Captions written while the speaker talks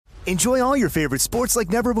Enjoy all your favorite sports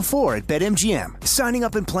like never before at BetMGM. Signing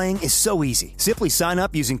up and playing is so easy. Simply sign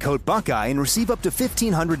up using code Buckeye and receive up to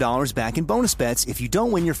 $1,500 back in bonus bets if you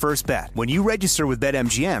don't win your first bet. When you register with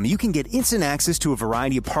BetMGM, you can get instant access to a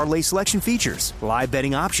variety of parlay selection features, live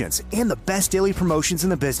betting options, and the best daily promotions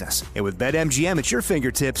in the business. And with BetMGM at your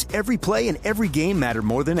fingertips, every play and every game matter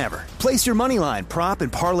more than ever. Place your moneyline, prop,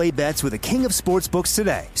 and parlay bets with the king of sportsbooks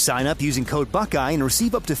today. Sign up using code Buckeye and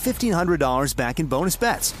receive up to $1,500 back in bonus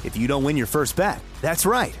bets if you don't win your first bet. That's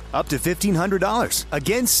right, up to $1,500.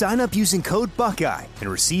 Again, sign up using code Buckeye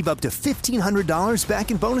and receive up to $1,500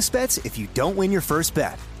 back in bonus bets if you don't win your first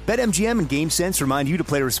bet. BetMGM and GameSense remind you to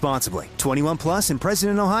play responsibly. 21 plus and present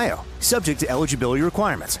in Ohio. Subject to eligibility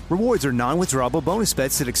requirements. Rewards are non-withdrawable bonus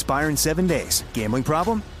bets that expire in 7 days. Gambling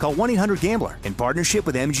problem? Call 1-800-GAMBLER in partnership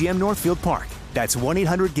with MGM Northfield Park. That's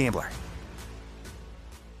 1-800-GAMBLER.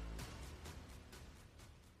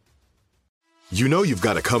 You know you've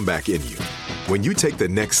got a comeback in you. When you take the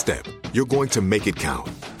next step, you're going to make it count.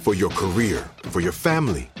 For your career, for your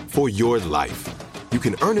family, for your life. You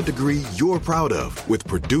can earn a degree you're proud of with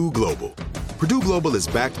Purdue Global. Purdue Global is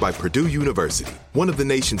backed by Purdue University, one of the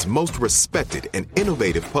nation's most respected and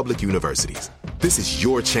innovative public universities. This is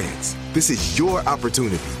your chance. This is your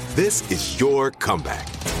opportunity. This is your comeback.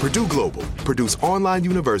 Purdue Global, Purdue's online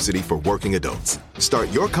university for working adults. Start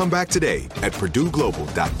your comeback today at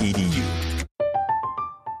purdueglobal.edu.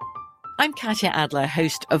 I'm Katya Adler,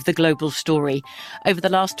 host of The Global Story. Over the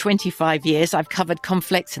last 25 years, I've covered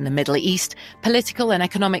conflicts in the Middle East, political and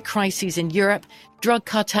economic crises in Europe, drug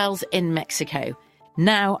cartels in Mexico.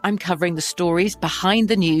 Now I'm covering the stories behind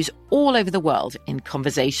the news all over the world in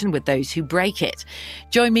conversation with those who break it.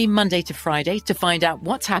 Join me Monday to Friday to find out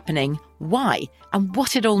what's happening, why, and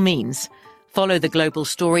what it all means. Follow The Global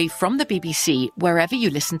Story from the BBC wherever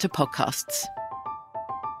you listen to podcasts.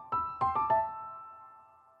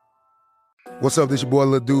 What's up, this your boy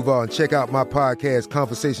Lil Duval, and check out my podcast,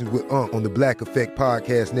 Conversations with Unc, on the Black Effect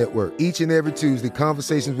Podcast Network. Each and every Tuesday,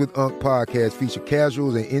 Conversations with Unc podcast feature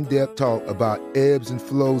casual and in-depth talk about ebbs and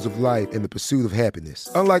flows of life and the pursuit of happiness.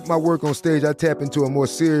 Unlike my work on stage, I tap into a more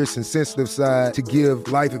serious and sensitive side to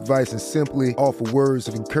give life advice and simply offer words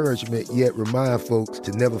of encouragement, yet remind folks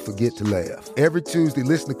to never forget to laugh. Every Tuesday,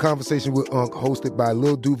 listen to Conversation with Unc, hosted by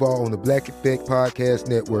Lil Duval on the Black Effect Podcast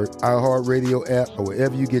Network, iHeartRadio app, or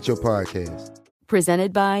wherever you get your podcasts.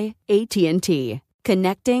 Presented by AT&T.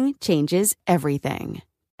 Connecting changes everything.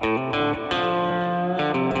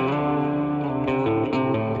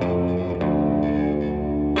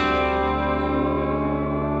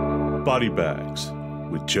 Body Bags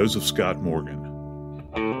with Joseph Scott Morgan.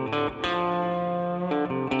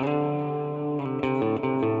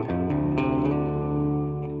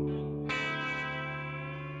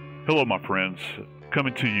 Hello, my friends.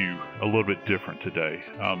 Coming to you a little bit different today.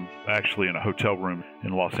 I'm actually in a hotel room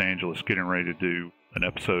in Los Angeles getting ready to do an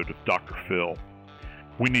episode of Dr. Phil.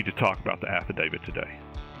 We need to talk about the affidavit today.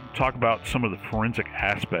 Talk about some of the forensic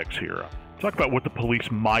aspects here. Talk about what the police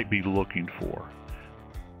might be looking for,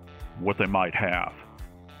 what they might have,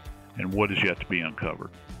 and what is yet to be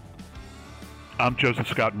uncovered. I'm Joseph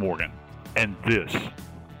Scott Morgan, and this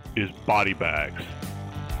is Body Bags.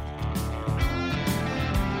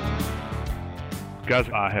 Guys,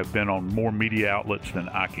 I have been on more media outlets than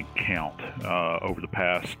I can count over the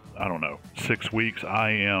past, 6 weeks.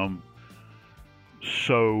 I am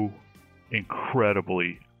so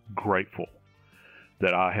incredibly grateful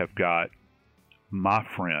that I have got my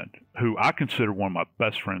friend, who I consider one of my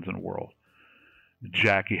best friends in the world,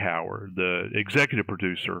 Jackie Howard, the executive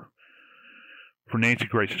producer for Nancy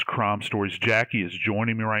Grace's Crime Stories. Jackie is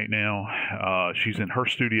joining me right now. She's in her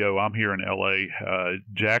studio. I'm here in LA.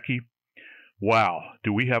 Jackie, wow,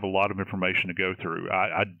 do we have a lot of information to go through.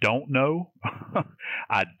 I don't know.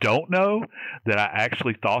 I don't know that I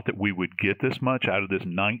actually thought that we would get this much out of this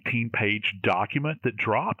 19-page document that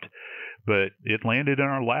dropped, but it landed in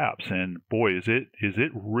our laps. And boy, is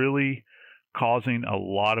it really causing a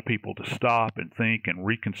lot of people to stop and think and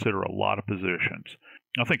reconsider a lot of positions.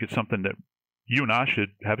 I think it's something that you and I should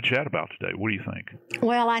have a chat about today. What do you think?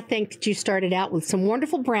 Well, I think that you started out with some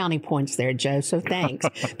wonderful brownie points there, Joe, so thanks.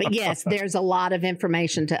 But yes, there's a lot of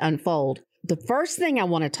information to unfold. The first thing I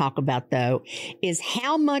want to talk about, though, is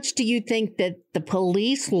how much do you think that the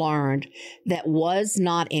police learned that was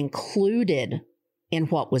not included in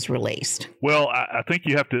what was released? Well, I think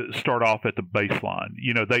you have to start off at the baseline.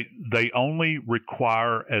 You know, they only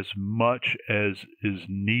require as much as is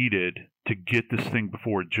needed to get this thing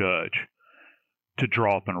before a judge to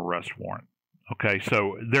draw up an arrest warrant. Okay,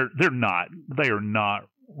 so they are not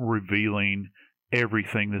revealing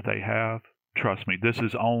everything that they have. Trust me, this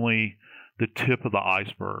is only the tip of the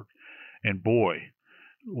iceberg. And boy,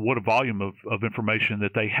 what a volume of information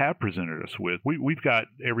that they have presented us with. We've got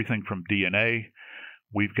everything from DNA.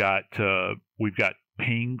 We've got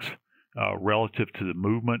pings relative to the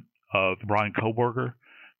movement of Brian Kohlberger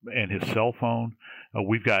and his cell phone.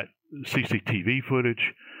 We've got CCTV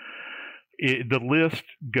footage. The list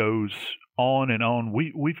goes on and on.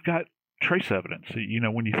 We've got trace evidence.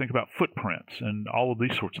 When you think about footprints and all of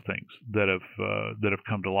these sorts of things that have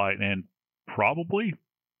come to light. And probably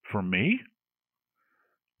for me,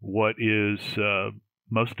 what is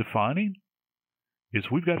most defining is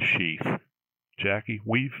we've got a sheath. Jackie,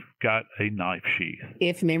 we've got a knife sheath.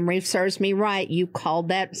 If memory serves me right, you called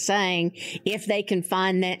that saying, if they can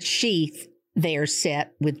find that sheath, they're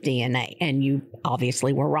set with DNA. And you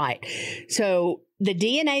obviously were right. So the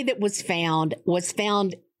DNA that was found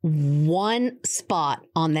one spot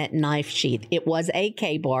on that knife sheath. It was a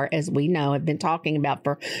K-bar, as we know, have been talking about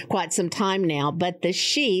for quite some time now. But the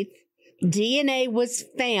sheath, DNA was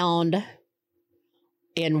found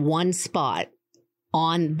in one spot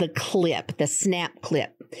on the clip, the snap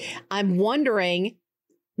clip. I'm wondering,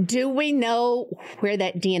 do we know where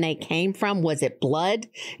that DNA came from? Was it blood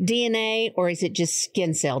DNA or is it just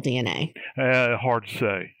skin cell DNA? Hard to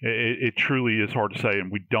say. It truly is hard to say,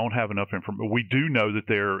 and we don't have enough information. We do know that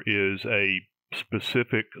there is a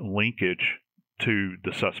specific linkage to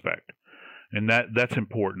the suspect, and that's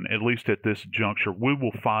important, at least at this juncture. We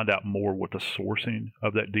will find out more what the sourcing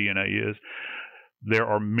of that DNA is. There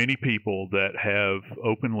are many people that have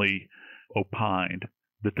openly opined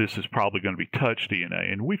that this is probably going to be touch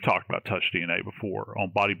DNA. And we've talked about touch DNA before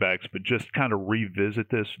on body bags, but just kind of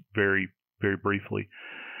revisit this very, very briefly.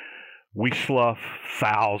 We slough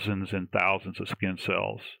thousands and thousands of skin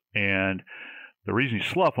cells. And the reason you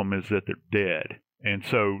slough them is that they're dead. And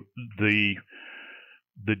so the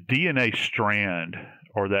DNA strand,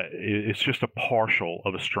 or that it's just a partial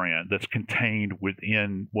of a strand that's contained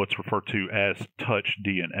within what's referred to as touch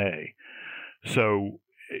DNA. So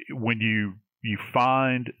when you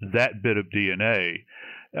find that bit of DNA,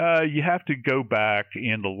 you have to go back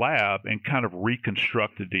in the lab and kind of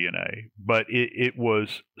reconstruct the DNA. But it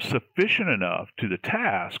was sufficient enough to the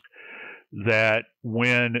task that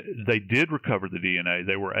when they did recover the DNA,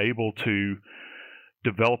 they were able to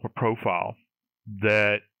develop a profile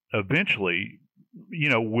that eventually,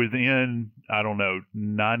 within,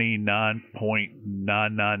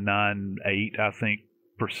 99.9998, I think,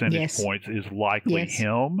 percentage points is likely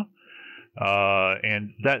him.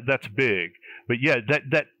 And that's big. But yeah,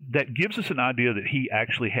 that gives us an idea that he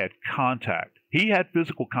actually had contact. He had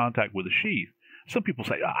physical contact with a sheath. Some people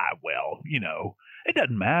say, it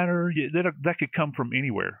doesn't matter. That could come from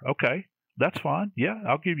anywhere. Okay, that's fine. Yeah,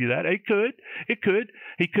 I'll give you that. It could.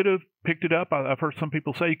 He could have picked it up. I've heard some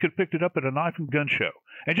people say he could have picked it up at a knife and gun show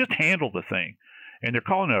and just handled the thing. And they're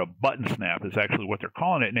calling it a button snap is actually what they're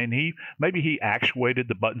calling it. And maybe he actuated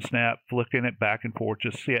the button snap, flicking it back and forth,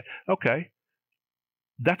 just see it. Okay,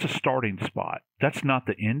 that's a starting spot. That's not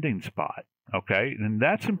the ending spot. Okay, and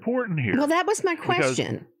that's important here. Well, that was my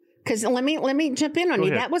question. Because let me jump in on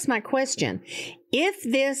you. That was my question. If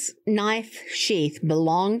this knife sheath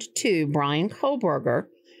belonged to Brian Kohlberger,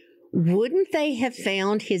 wouldn't they have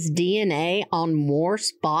found his DNA on more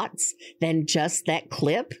spots than just that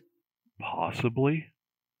clip? Possibly.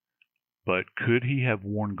 But could he have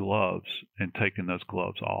worn gloves and taken those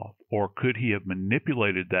gloves off? Or could he have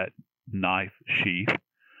manipulated that knife sheath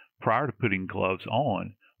prior to putting gloves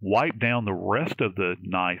on, wiped down the rest of the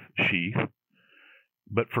knife sheath,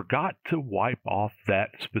 but forgot to wipe off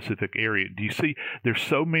that specific area? Do you see? There's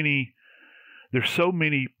so many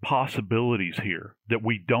possibilities here that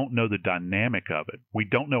we don't know the dynamic of it. We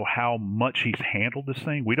don't know how much he's handled this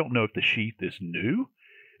thing. We don't know if the sheath is new,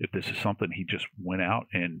 if this is something he just went out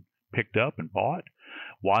and picked up and bought.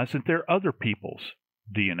 Why isn't there other people's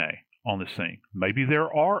DNA on this thing? Maybe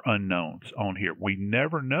there are unknowns on here. We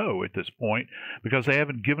never know at this point because they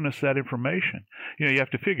haven't given us that information. You have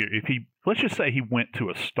to figure, let's just say he went to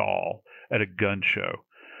a stall at a gun show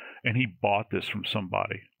and he bought this from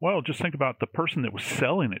somebody. Well, just think about the person that was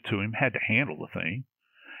selling it to him had to handle the thing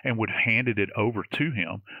and would have handed it over to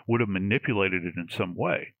him, would have manipulated it in some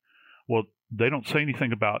way. Well, they don't say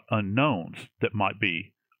anything about unknowns that might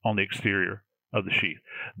be on the exterior of the sheath.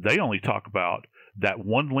 They only talk about that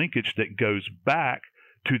one linkage that goes back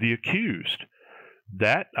to the accused.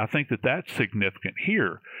 I think that's significant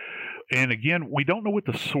here. And again, we don't know what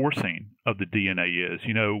the sourcing of the DNA is.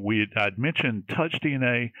 I'd mentioned touch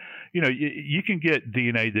DNA. You can get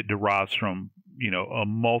DNA that derives from,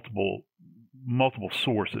 multiple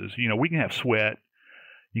sources. We can have sweat,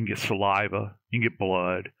 you can get saliva, you can get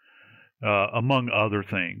blood, among other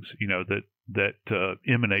things, that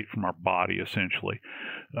emanate from our body, essentially.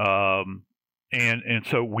 And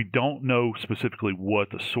so we don't know specifically what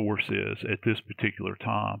the source is at this particular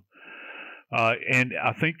time. And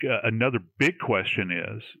I think another big question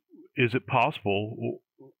is it possible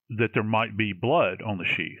that there might be blood on the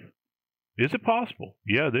sheath? Is it possible?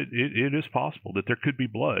 Yeah, it is possible that there could be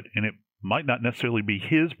blood, and it might not necessarily be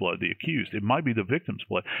his blood, the accused. It might be the victim's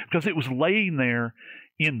blood, because it was laying there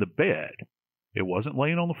in the bed. It wasn't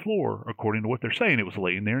laying on the floor, according to what they're saying. It was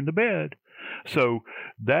laying there in the bed. So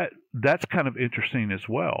that's kind of interesting as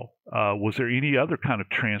well. Was there any other kind of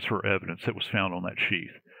transfer evidence that was found on that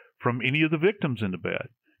sheath from any of the victims in the bed?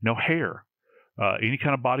 No hair, any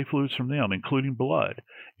kind of body fluids from them, including blood,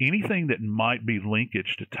 anything that might be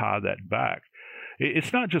linkage to tie that back.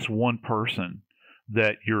 It's not just one person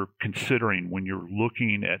that you're considering when you're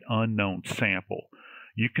looking at unknown sample.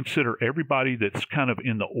 You consider everybody that's kind of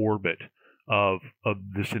in the orbit of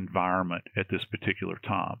this environment at this particular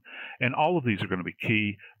time. And all of these are going to be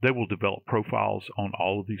key. They will develop profiles on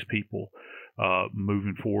all of these people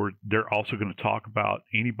moving forward. They're also going to talk about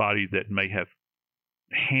anybody that may have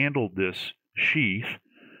handled this sheath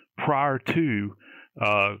prior to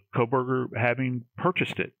Kohberger having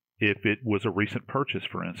purchased it, if it was a recent purchase,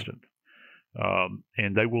 for instance.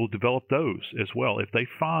 And they will develop those as well if they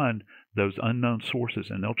find those unknown sources,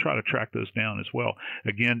 and they'll try to track those down as well.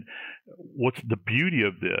 Again, what's the beauty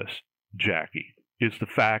of this, Jackie, is the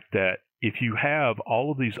fact that if you have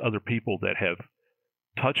all of these other people that have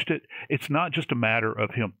touched it, it's not just a matter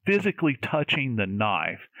of him physically touching the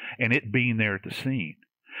knife and it being there at the scene.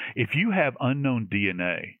 If you have unknown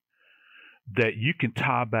DNA that you can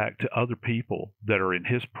tie back to other people that are in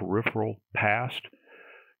his peripheral past,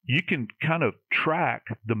 you can kind of track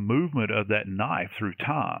the movement of that knife through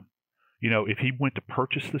time. You know, if he went to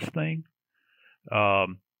purchase this thing,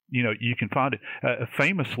 you know, you can find it.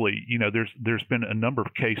 Famously, you know, there's been a number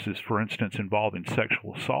of cases, for instance, involving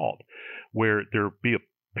sexual assault, where there be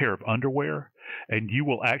a pair of underwear, and you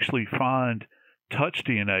will actually find touch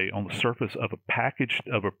DNA on the surface of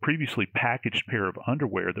a previously packaged pair of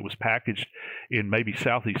underwear that was packaged in maybe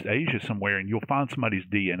Southeast Asia somewhere, and you'll find somebody's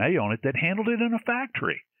DNA on it that handled it in a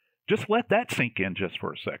factory. Just let that sink in just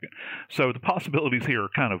for a second. So the possibilities here are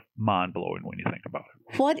kind of mind-blowing when you think about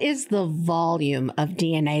it. What is the volume of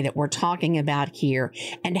DNA that we're talking about here,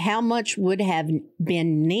 and how much would have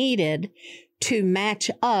been needed to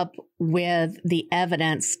match up with the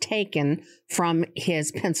evidence taken from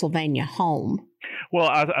his Pennsylvania home? Well,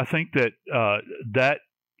 I think that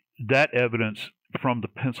that evidence from the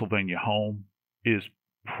Pennsylvania home is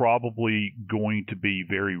probably going to be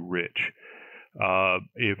very rich.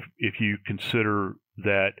 If you consider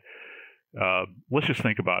that, let's just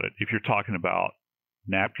think about it. If you're talking about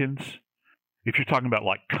napkins, if you're talking about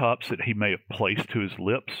like cups that he may have placed to his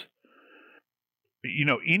lips, you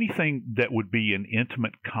know, anything that would be in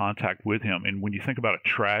intimate contact with him. And when you think about a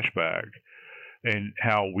trash bag and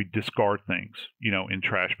how we discard things, you know, in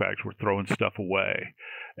trash bags, we're throwing stuff away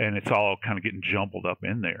and it's all kind of getting jumbled up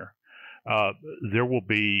in there. There will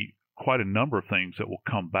be quite a number of things that will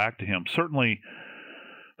come back to him. Certainly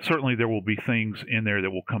there will be things in there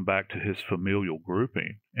that will come back to his familial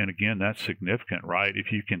grouping. And again, that's significant, right?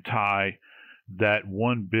 If you can tie that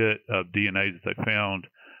one bit of DNA that they found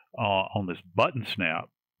on this button snap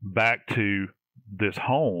back to this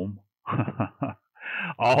home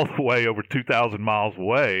all the way over 2,000 miles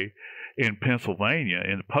away in Pennsylvania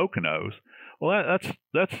in the Poconos, well,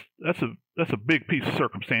 that's a big piece of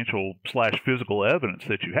circumstantial / physical evidence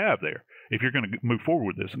that you have there. If you're going to move forward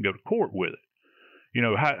with this and go to court with it, you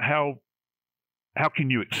know, how can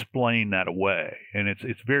you explain that away? And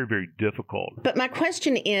it's very, very difficult. But my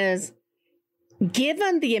question is,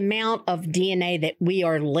 given the amount of DNA that we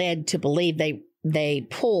are led to believe they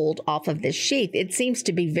pulled off of this sheath, it seems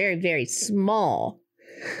to be very, very small.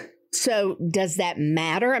 So does that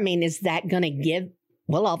matter? I mean, is that going to give?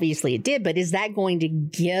 Well, obviously it did, but is that going to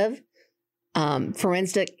give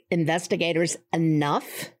forensic investigators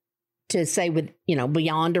enough to say with, you know,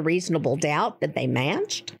 beyond a reasonable doubt that they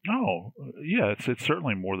matched? Oh, yeah, it's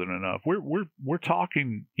certainly more than enough. We're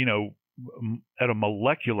talking, you know, at a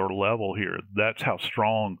molecular level here. That's how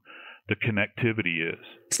strong the connectivity is.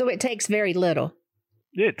 So it takes very little.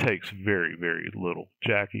 It takes very, very little,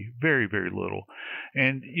 Jackie. Very, very little.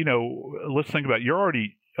 And, you know, let's think about it.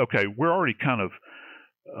 We're already kind of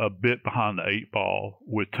a bit behind the 8 ball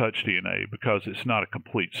with touch DNA because it's not a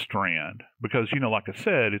complete strand. Because, you know, like I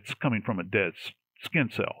said, it's coming from a dead skin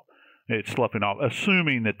cell. It's sloughing off,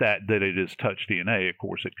 assuming that it is touch DNA. Of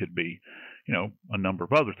course, it could be, you know, a number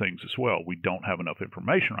of other things as well. We don't have enough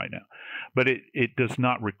information right now. But it does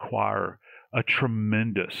not require a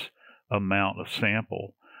tremendous amount of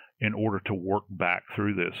sample in order to work back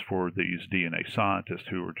through this for these DNA scientists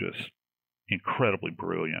who are just incredibly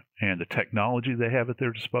brilliant. And the technology they have at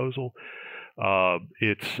their disposal,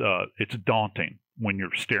 it's daunting when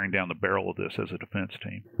you're staring down the barrel of this as a defense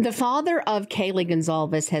team. The father of Kaylee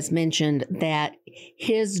Gonzalez has mentioned that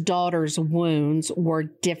his daughter's wounds were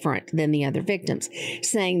different than the other victims,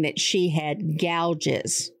 saying that she had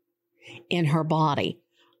gouges in her body.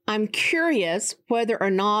 I'm curious whether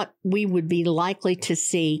or not we would be likely to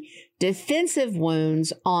see defensive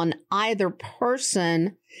wounds on either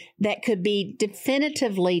person that could be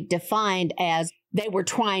definitively defined as they were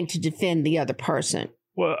trying to defend the other person.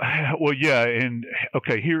 Well, yeah, and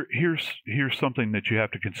okay, here's something that you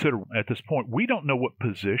have to consider at this point. We don't know what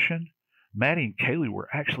position Maddie and Kaylee were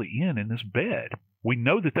actually in this bed. We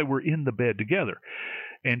know that they were in the bed together.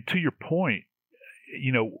 And to your point,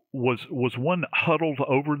 you know, was one huddled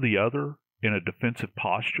over the other in a defensive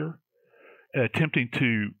posture, attempting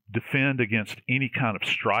to defend against any kind of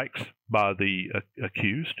strikes by the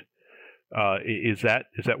accused? Is that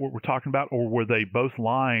what we're talking about? Or were they both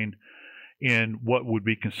lying in what would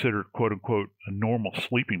be considered, quote unquote, a normal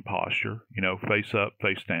sleeping posture, you know, face up,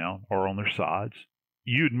 face down, or on their sides?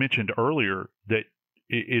 You had mentioned earlier that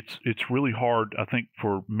it's really hard, I think,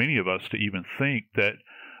 for many of us to even think that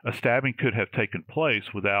a stabbing could have taken place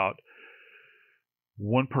without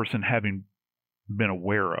one person having been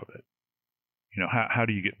aware of it. You know, how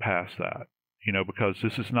do you get past that? You know, because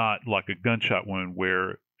this is not like a gunshot wound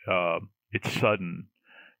where it's sudden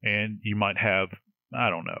and you might have, I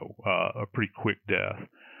don't know, a pretty quick death.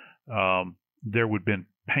 There would have been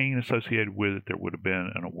pain associated with it. There would have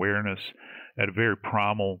been an awareness at a very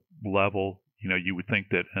primal level. You know, you would think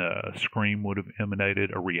that a scream would have emanated,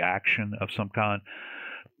 a reaction of some kind.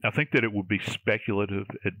 I think that it would be speculative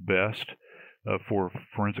at best for a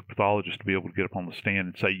forensic pathologist to be able to get up on the stand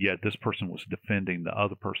and say, yeah, this person was defending the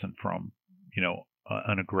other person from, you know,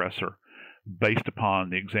 an aggressor based upon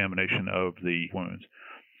the examination of the wounds.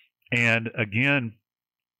 And again,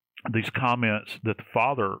 these comments that the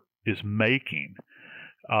father is making,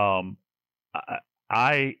 I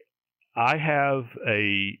have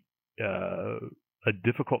a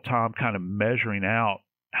difficult time kind of measuring out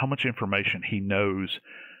how much information he knows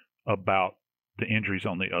about the injuries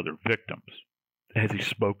on the other victims. Has he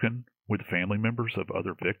spoken with family members of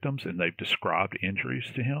other victims and they've described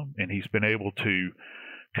injuries to him, and he's been able to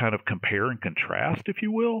kind of compare and contrast, if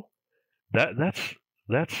you will? That's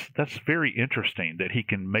very interesting that he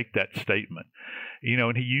can make that statement. You know,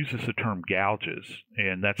 and he uses the term gouges,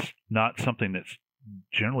 and that's not something that's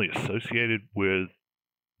generally associated with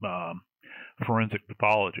forensic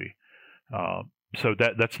pathology. So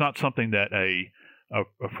that's not something that a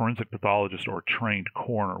forensic pathologist or a trained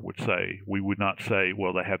coroner would say. We would not say,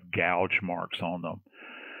 well, they have gouge marks on them.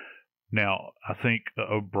 Now, I think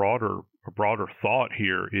a broader thought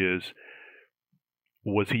here is,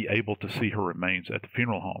 was he able to see her remains at the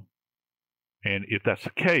funeral home? And if that's the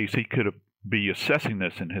case, he could be assessing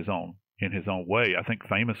this in his own way. I think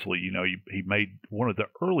famously, you know, he made one of the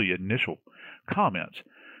early initial comments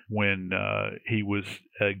when he was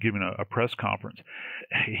giving a press conference.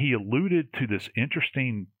 He alluded to this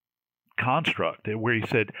interesting construct where he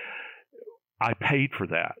said, I paid for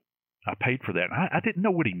that. I paid for that. I didn't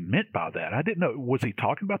know what he meant by that. I didn't know. Was he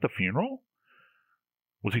talking about the funeral?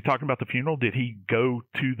 Was he talking about the funeral? Did he go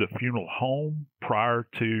to the funeral home prior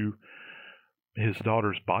to his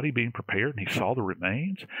daughter's body being prepared and he saw the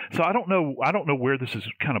remains? So I don't know where this is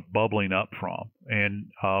kind of bubbling up from. And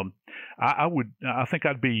I think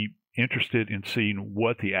I'd be interested in seeing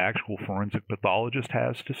what the actual forensic pathologist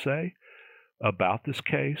has to say about this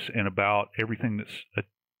case and about everything that's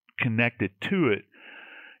connected to it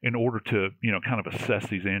in order to, you know, kind of assess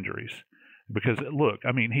these injuries. Because look,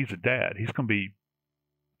 I mean, he's a dad. He's going to be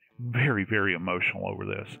very, very emotional over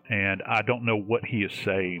this. And I don't know what he is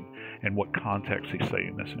saying and what context he's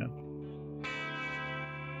saying this in.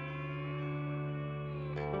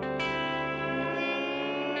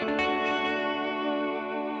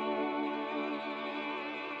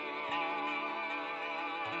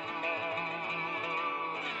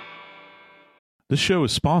 This show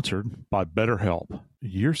is sponsored by BetterHelp.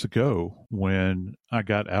 Years ago, when I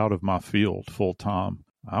got out of my field full time,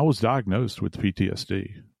 I was diagnosed with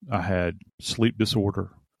PTSD. I had sleep disorder.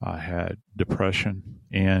 I had depression.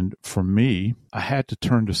 And for me, I had to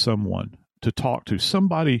turn to someone to talk to,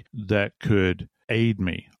 somebody that could aid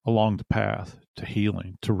me along the path to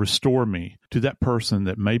healing, to restore me to that person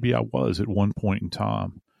that maybe I was at one point in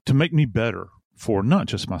time, to make me better for not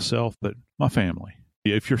just myself, but my family.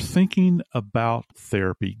 If you're thinking about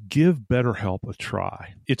therapy, give BetterHelp a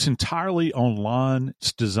try. It's entirely online.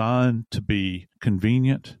 It's designed to be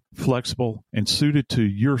convenient, flexible, and suited to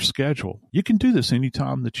your schedule. You can do this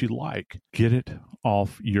anytime that you like. Get it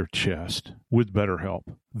off your chest with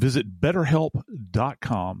BetterHelp. Visit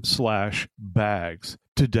BetterHelp.com/bags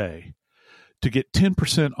today to get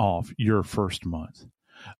 10% off your first month.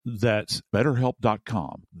 That's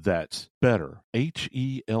BetterHelp.com. That's better,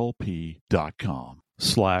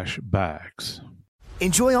 HELP.com/bags.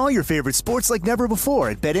 Enjoy all your favorite sports like never before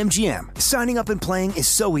at BetMGM. Signing up and playing is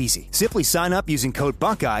so easy. Simply sign up using code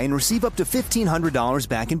Buckeye and receive up to $1,500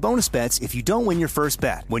 back in bonus bets if you don't win your first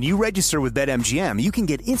bet. When you register with BetMGM, you can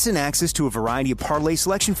get instant access to a variety of parlay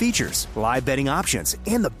selection features, live betting options,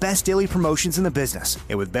 and the best daily promotions in the business.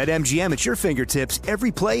 And with BetMGM at your fingertips,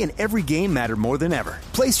 every play and every game matter more than ever.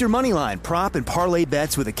 Place your moneyline, prop, and parlay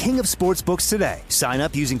bets with the king of sportsbooks today. Sign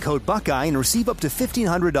up using code Buckeye and receive up to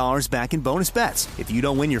 $1,500 back in bonus bets if you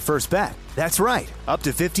don't win your first bet. That's right, up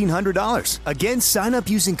to $1,500. Again, sign up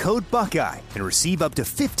using code Buckeye and receive up to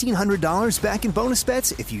 $1,500 back in bonus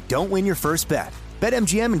bets if you don't win your first bet.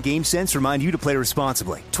 BetMGM and GameSense remind you to play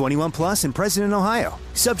responsibly. 21 plus and present in Ohio.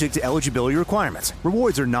 Subject to eligibility requirements.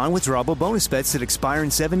 Rewards are non-withdrawable bonus bets that expire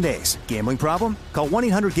in 7 days. Gambling problem? Call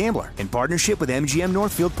 1-800-GAMBLER in partnership with MGM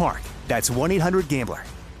Northfield Park. That's 1-800-GAMBLER.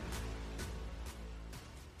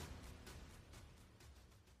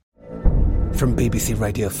 From BBC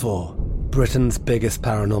Radio 4, Britain's biggest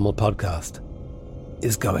paranormal podcast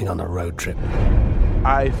is going on a road trip.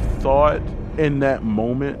 I thought in that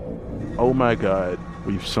moment, oh my God,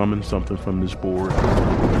 we've summoned something from this board.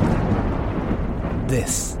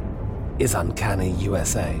 This is Uncanny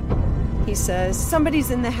USA. He says,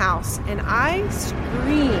 somebody's in the house, and I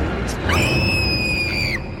screamed.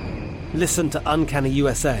 Listen to Uncanny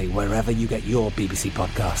USA wherever you get your BBC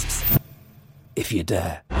podcasts, if you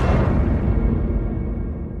dare.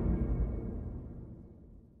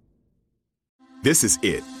 This is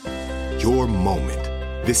it. Your moment.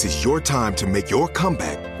 This is your time to make your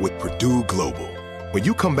comeback with Purdue Global. When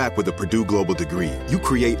you come back with a Purdue Global degree, you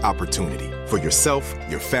create opportunity for yourself,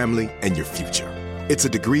 your family, and your future. It's a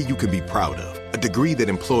degree you can be proud of, a degree that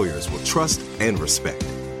employers will trust and respect.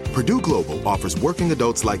 Purdue Global offers working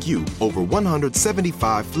adults like you over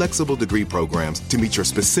 175 flexible degree programs to meet your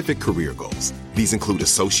specific career goals. These include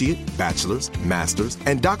associate, bachelor's, master's,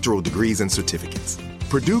 and doctoral degrees and certificates.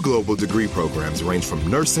 Purdue Global degree programs range from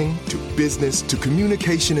nursing to business to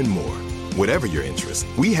communication and more. Whatever your interest,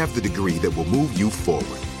 we have the degree that will move you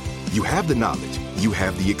forward. You have the knowledge, you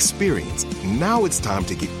have the experience. Now it's time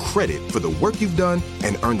to get credit for the work you've done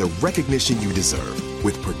and earn the recognition you deserve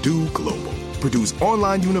with Purdue Global, Purdue's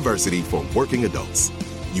online university for working adults.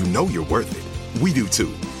 You know you're worth it. We do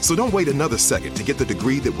too. So don't wait another second to get the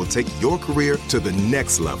degree that will take your career to the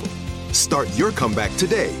next level. Start your comeback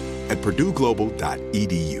today at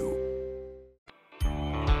purdueglobal.edu.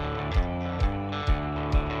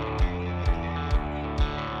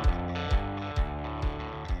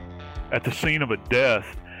 At the scene of a death,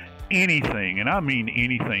 anything, and I mean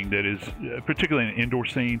anything that is, particularly an indoor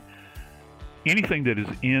scene, anything that is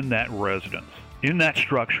in that residence, in that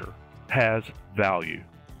structure, has value.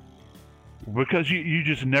 Because you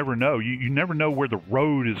just never know. You never know where the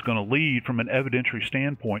road is going to lead from an evidentiary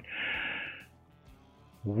standpoint.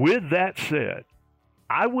 With that said,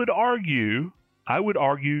 I would argue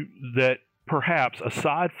that perhaps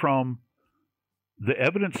aside from the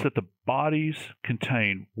evidence that the bodies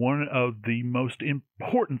contain, one of the most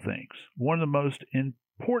important things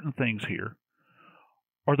here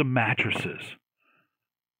are the mattresses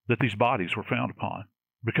that these bodies were found upon.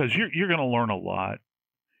 Because you're going to learn a lot.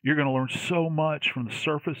 You're going to learn so much from the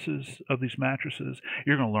surfaces of these mattresses.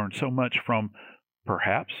 You're going to learn so much from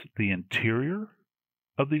perhaps the interior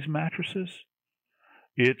of these mattresses.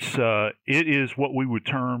 It is what we would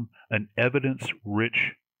term an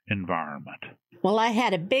evidence-rich environment. Well, I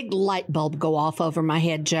had a big light bulb go off over my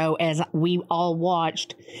head, Joe, as we all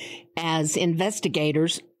watched as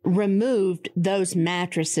investigators removed those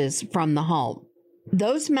mattresses from the home.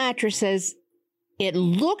 Those mattresses, it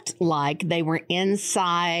looked like they were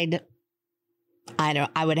inside,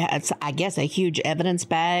 I guess a huge evidence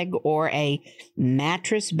bag or a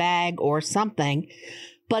mattress bag or something,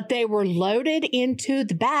 but they were loaded into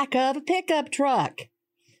the back of a pickup truck.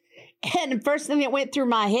 And the first thing that went through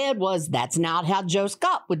my head was, that's not how Joe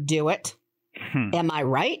Scott would do it. Am I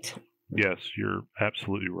right? Yes, you're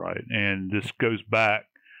absolutely right. And this goes back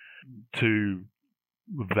to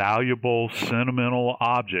valuable, sentimental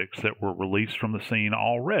objects that were released from the scene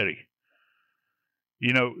already.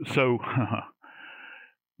 So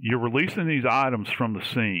you're releasing these items from the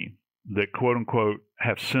scene. that quote unquote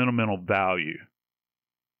have sentimental value.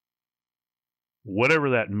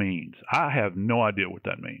 Whatever that means. I have no idea what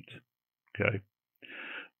that means. Okay.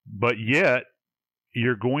 But yet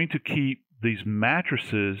you're going to keep these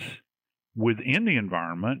mattresses within the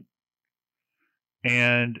environment,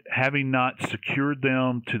 and having not secured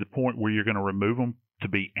them to the point where you're going to remove them to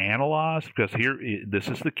be analyzed, because here, this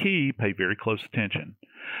is the key, pay very close attention,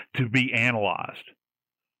 to be analyzed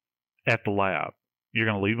at the lab. You're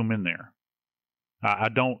going to leave them in there. I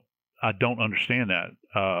don't understand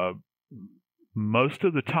that. Most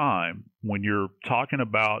of the time when you're talking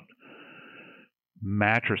about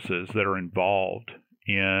mattresses that are involved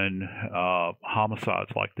in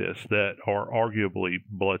homicides like this that are arguably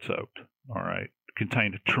blood-soaked, all right,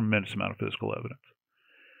 contain a tremendous amount of physical evidence.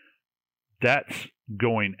 That's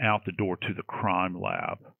going out the door to the crime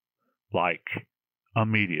lab, like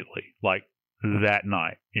immediately, like that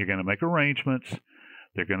night. You're going to make arrangements.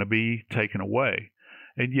 They're going to be taken away.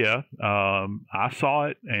 And yeah, I saw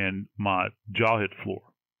it, and my jaw hit the floor.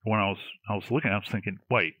 When I was looking, I was thinking,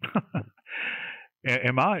 wait,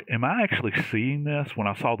 am I actually seeing this? When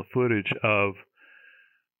I saw the footage of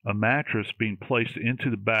a mattress being placed into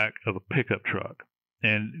the back of a pickup truck.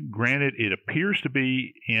 And granted, it appears to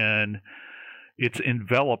be it's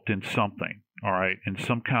enveloped in something, all right, in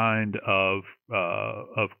some kind of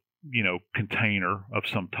container of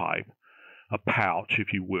some type, a pouch,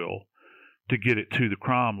 if you will, to get it to the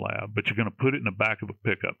crime lab. But you're going to put it in the back of a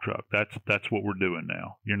pickup truck. That's what we're doing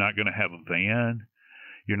now. You're not going to have a van.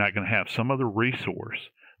 You're not going to have some other resource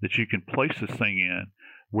that you can place this thing in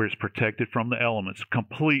where it's protected from the elements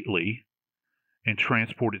completely and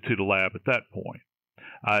transport it to the lab at that point.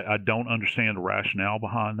 I don't understand the rationale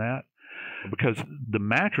behind that, because the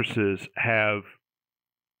mattresses have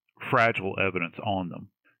fragile evidence on them.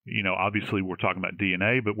 Obviously we're talking about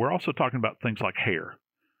DNA, but we're also talking about things like hair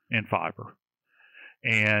and fiber.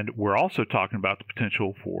 And we're also talking about the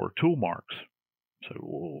potential for tool marks. So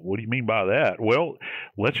what do you mean by that? Well,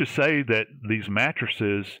 let's just say that these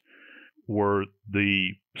mattresses were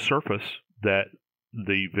the surface that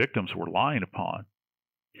the victims were lying upon.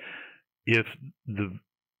 If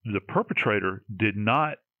the perpetrator did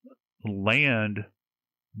not land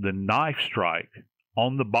the knife strike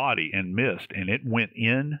on the body and missed, and it went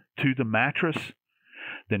into the mattress,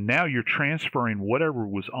 then now you're transferring whatever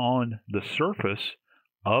was on the surface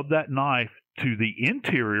of that knife to the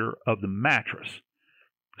interior of the mattress.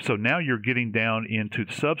 So now you're getting down into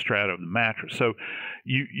the substrate of the mattress. So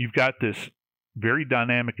you've got this very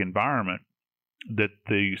dynamic environment that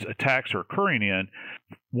these attacks are occurring in.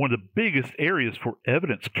 One of the biggest areas for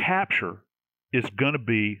evidence capture is going to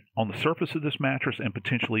be on the surface of this mattress and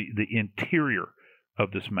potentially the interior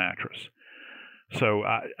of this mattress. So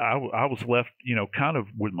I was left, kind of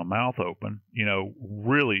with my mouth open,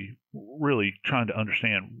 really, really trying to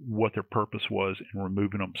understand what their purpose was in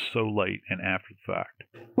removing them so late and after the fact.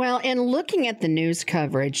 Well, in looking at the news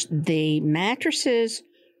coverage, the mattresses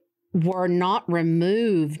were not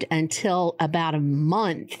removed until about a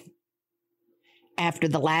month after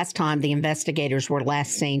the last time the investigators were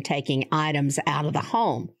last seen taking items out of the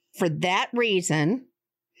home. For that reason,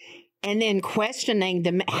 and then questioning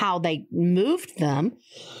them how they moved them.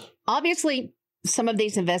 Obviously, some of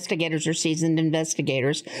these investigators are seasoned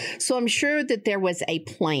investigators, so I'm sure that there was a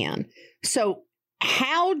plan. So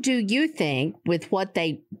how do you think, with what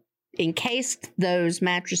they encased those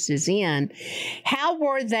mattresses in, how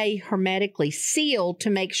were they hermetically sealed to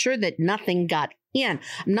make sure that nothing got in?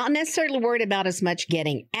 I'm not necessarily worried about as much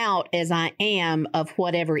getting out as I am of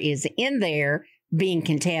whatever is in there being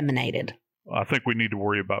contaminated. I think we need to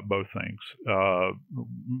worry about both things,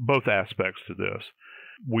 both aspects to this.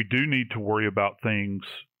 We do need to worry about things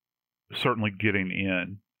certainly getting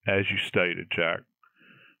in, as you stated, Jack.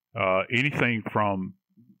 Anything from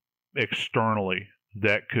externally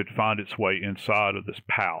that could find its way inside of this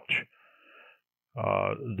pouch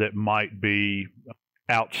that might be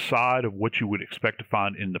outside of what you would expect to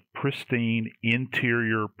find in the pristine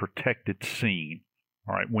interior protected scene.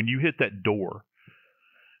 All right, when you hit that door,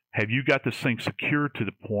 have you got this thing secured to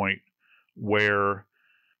the point where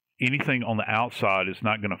anything on the outside is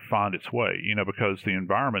not going to find its way, because the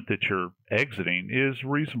environment that you're exiting is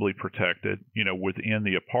reasonably protected, within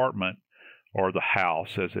the apartment or the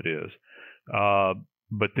house as it is.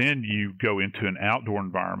 But then you go into an outdoor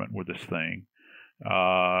environment with this thing,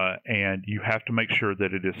 and you have to make sure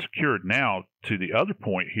that it is secured. Now, to the other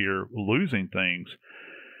point here, losing things,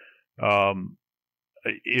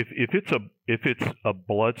 if it's a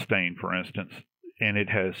blood stain, for instance, and it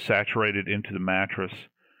has saturated into the mattress,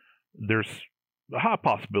 there's a high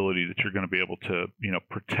possibility that you're going to be able to,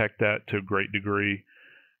 protect that to a great degree.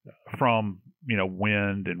 from,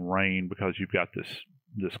 wind and rain because you've got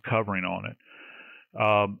this covering on it.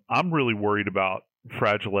 I'm really worried about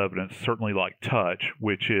fragile evidence, certainly like touch,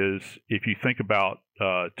 which is, if you think about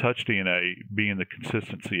touch DNA being the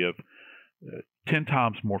consistency of 10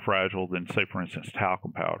 times more fragile than, say, for instance,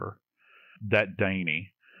 talcum powder, that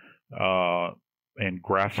dainty and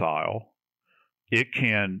gracile, it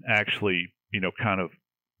can actually, kind of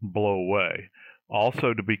blow away.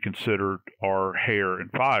 Also to be considered are hair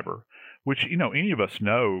and fiber, which, any of us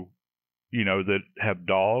know, that have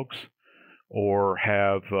dogs or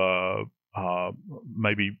have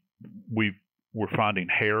maybe we're finding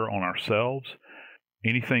hair on ourselves.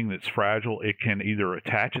 Anything that's fragile, it can either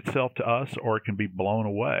attach itself to us or it can be blown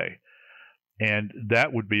away. And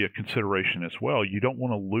that would be a consideration as well. You don't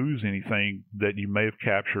want to lose anything that you may have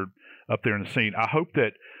captured up there in the scene. I hope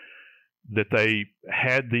that they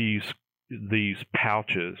had these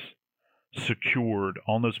pouches secured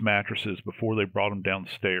on those mattresses before they brought them down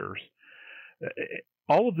the stairs.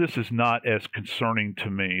 All of this is not as concerning to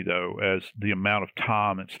me, though, as the amount of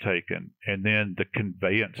time it's taken and then the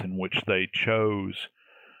conveyance in which they chose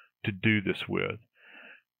to do this with.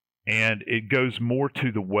 And it goes more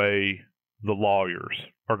to the way the lawyers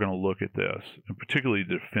are going to look at this, and particularly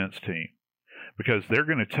the defense team, because they're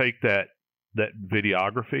going to take that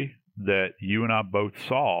videography that you and I both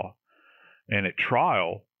saw, and at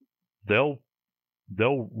trial, they'll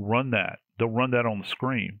run that. They'll run that on the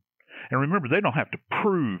screen. And remember, they don't have to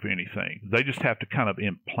prove anything. They just have to kind of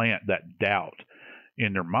implant that doubt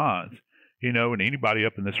in their minds. And anybody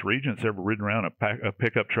up in this region that's ever ridden around a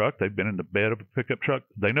pickup truck, they've been in the bed of a pickup truck,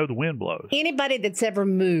 they know the wind blows. Anybody that's ever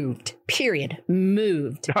moved,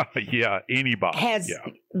 moved. Yeah, anybody.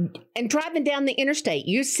 And driving down the interstate,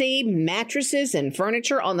 you see mattresses and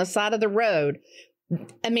furniture on the side of the road.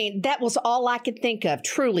 I mean, that was all I could think of.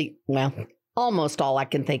 Truly, well, almost all I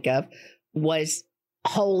can think of was,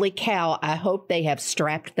 holy cow, I hope they have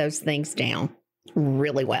strapped those things down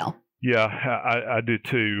really well. Yeah, I do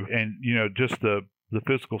too. And, just the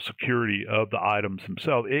physical security of the items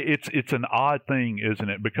themselves. It's an odd thing, isn't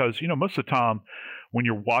it? Because, most of the time when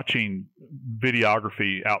you're watching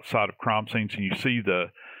videography outside of crime scenes and you see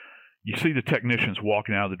the technicians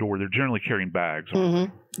walking out of the door, they're generally carrying bags.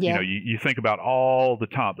 Mm-hmm. Yeah. You think about all the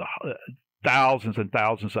time, the thousands and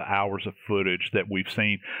thousands of hours of footage that we've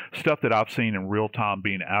seen, stuff that I've seen in real time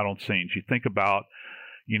being out on scenes. You think about,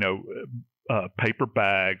 paper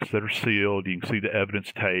bags that are sealed. You can see the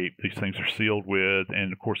evidence tape. These things are sealed with,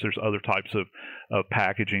 and of course there's other types of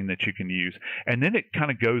packaging that you can use. And then it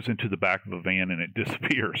kind of goes into the back of a van and it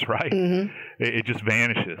disappears, right? Mm-hmm. It just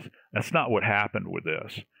vanishes. That's not what happened with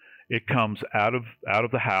this. It comes out of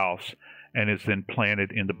the house and is then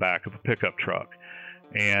planted in the back of a pickup truck.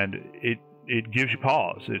 And it gives you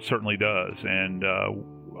pause. It certainly does. And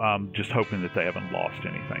I'm just hoping that they haven't lost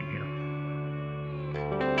anything here.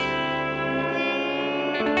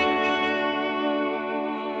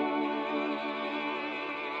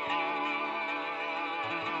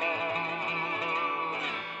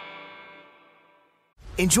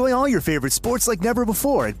 Enjoy all your favorite sports like never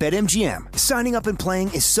before at BetMGM. Signing up and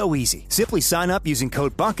playing is so easy. Simply sign up using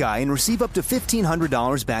code Buckeye and receive up to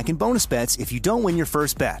 $1,500 back in bonus bets if you don't win your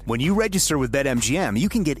first bet. When you register with BetMGM, you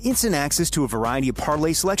can get instant access to a variety of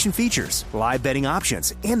parlay selection features, live betting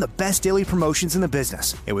options, and the best daily promotions in the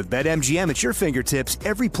business. And with BetMGM at your fingertips,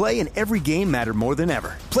 every play and every game matter more than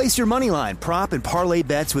ever. Place your moneyline, prop, and parlay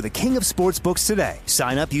bets with the king of sportsbooks today.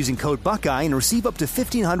 Sign up using code Buckeye and receive up to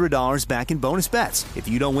 $1,500 back in bonus bets if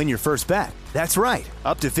you don't win your first bet. That's right,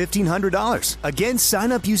 up to $1,500. Again,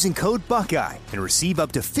 sign up using code Buckeye and receive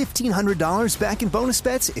up to $1,500 back in bonus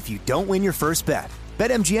bets if you don't win your first bet.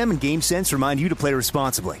 BetMGM and GameSense remind you to play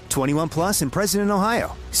responsibly. 21 plus and present in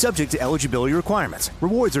Ohio. Subject to eligibility requirements.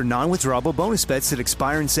 Rewards are non-withdrawable bonus bets that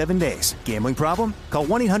expire in 7 days. Gambling problem? Call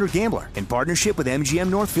 1-800-GAMBLER in partnership with MGM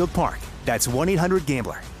Northfield Park. That's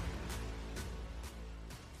 1-800-GAMBLER.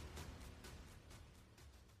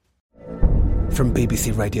 From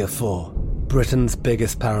BBC Radio 4, Britain's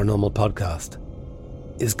biggest paranormal podcast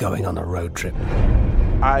is going on a road trip.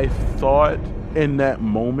 I thought in that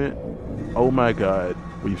moment, oh my God,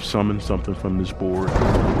 we've summoned something from this board.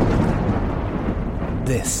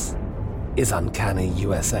 This is Uncanny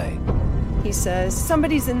USA. He says,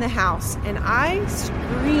 somebody's in the house, and I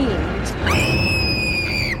screamed.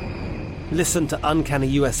 Listen to Uncanny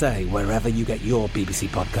USA wherever you get your BBC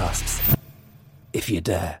podcasts, if you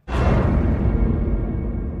dare.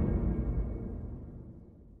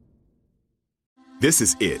 This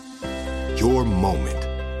is it. Your moment.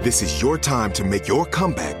 This is your time to make your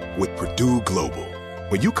comeback with Purdue Global.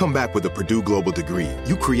 When you come back with a Purdue Global degree,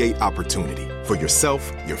 you create opportunity for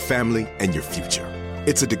yourself, your family, and your future.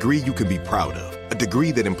 It's a degree you can be proud of, a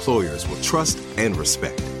degree that employers will trust and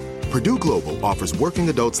respect. Purdue Global offers working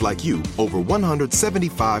adults like you over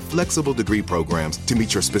 175 flexible degree programs to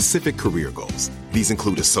meet your specific career goals. These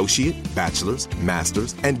include associate, bachelor's,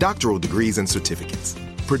 master's, and doctoral degrees and certificates.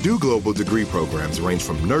 Purdue Global degree programs range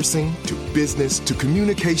from nursing to business to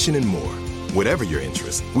communication and more. Whatever your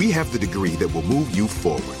interest, we have the degree that will move you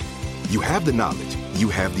forward. You have the knowledge, you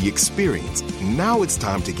have the experience. Now it's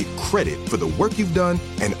time to get credit for the work you've done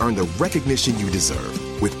and earn the recognition you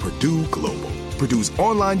deserve with Purdue Global, Purdue's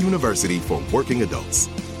online university for working adults.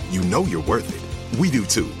 You know you're worth it. We do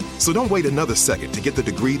too. So don't wait another second to get the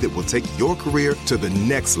degree that will take your career to the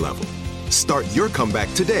next level. Start your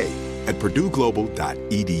comeback today at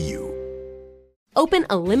purdueglobal.edu. Open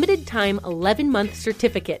a limited-time 11-month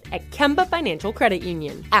certificate at Kemba Financial Credit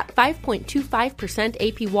Union. At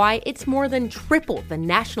 5.25% APY, it's more than triple the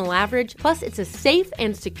national average, plus it's a safe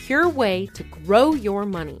and secure way to grow your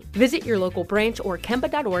money. Visit your local branch or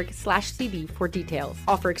kemba.org/CD for details.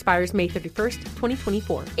 Offer expires May 31st,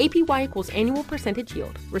 2024. APY equals annual percentage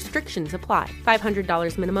yield. Restrictions apply.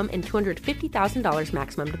 $500 minimum and $250,000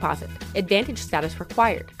 maximum deposit. Advantage status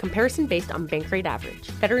required. Comparison based on bank rate average.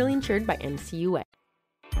 Federally insured by NCUA.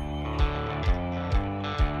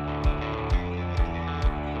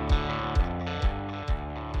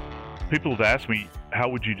 People have asked me, how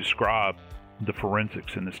would you describe the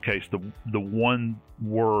forensics in this case? The one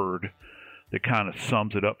word that kind of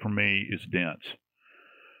sums it up for me is dense.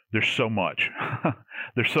 There's so much.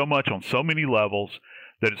 There's so much on so many levels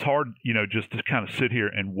that it's hard, just to kind of sit here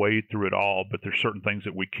and wade through it all. But there's certain things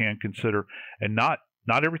that we can consider, and not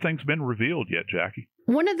everything's been revealed yet, Jackie.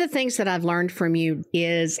 One of the things that I've learned from you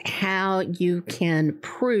is how you can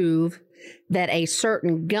prove that a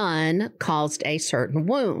certain gun caused a certain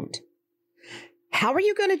wound. How are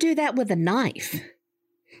you going to do that with a knife,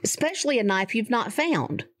 especially a knife you've not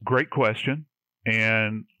found? Great question.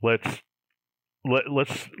 And let's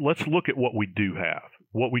look at what we do have.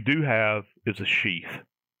 What we do have is a sheath,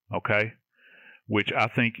 okay, which I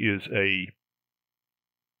think is a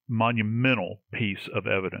monumental piece of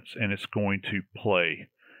evidence, and it's going to play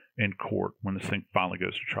in court when this thing finally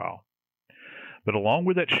goes to trial. But along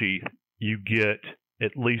with that sheath, you get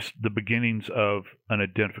at least the beginnings of an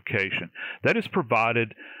identification. That is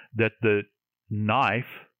provided that the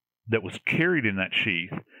knife that was carried in that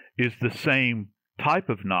sheath is the same type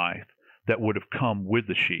of knife that would have come with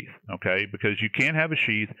the sheath, okay? Because you can't have a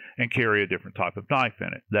sheath and carry a different type of knife in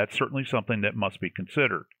it. That's certainly something that must be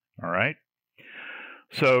considered, all right?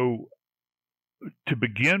 So to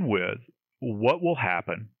begin with, what will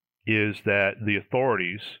happen is that the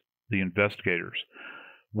authorities, the investigators,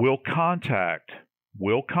 will contact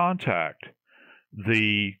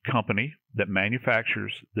the company that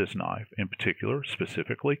manufactures this knife, in particular,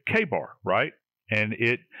 specifically K-Bar, right? And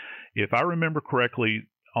if I remember correctly,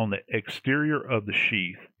 on the exterior of the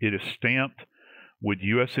sheath, it is stamped with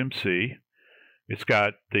USMC. It's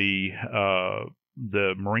got the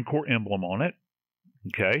Marine Corps emblem on it,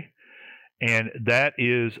 okay? And that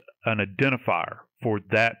is an identifier for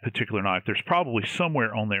that particular knife. There's probably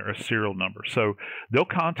somewhere on there a serial number. So they'll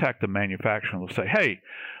contact the manufacturer and they'll say, hey,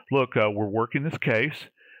 look, we're working this case.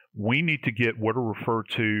 We need to get what are referred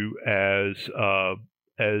to as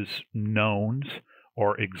knowns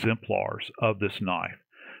or exemplars of this knife.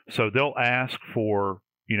 So they'll ask for,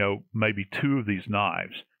 maybe 2 of these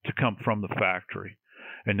knives to come from the factory.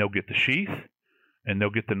 And they'll get the sheath and they'll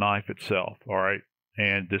get the knife itself, all right?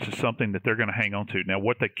 And this is something that they're going to hang on to. Now,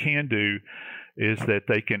 what they can do is that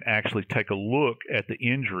they can actually take a look at the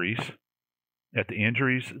injuries that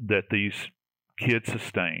these kids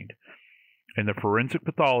sustained. And the forensic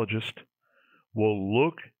pathologist will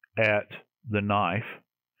look at the knife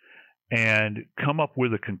and come up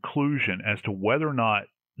with a conclusion as to whether or not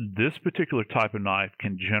this particular type of knife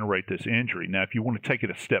can generate this injury. Now, if you want to take it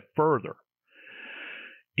a step further,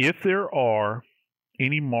 if there are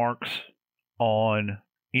any marks on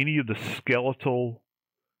any of the skeletal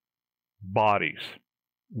bodies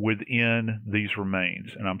within these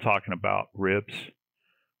remains, and I'm talking about ribs,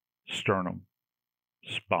 sternum,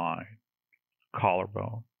 spine,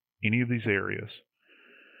 collarbone, any of these areas,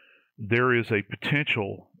 there is a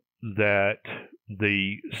potential that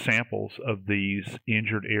the samples of these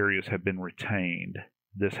injured areas have been retained.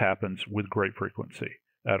 This happens with great frequency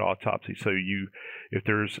at autopsy. So if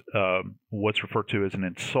there's what's referred to as an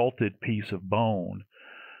insulted piece of bone,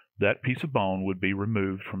 that piece of bone would be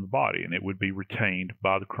removed from the body and it would be retained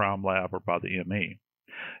by the crime lab or by the ME.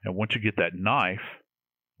 And once you get that knife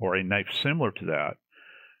or a knife similar to that,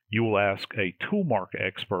 you will ask a tool mark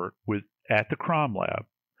expert at the crime lab,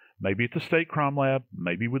 maybe at the state crime lab,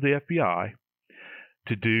 maybe with the FBI,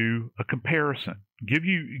 to do a comparison.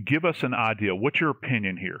 Give us an idea. What's your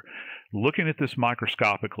opinion here? Looking at this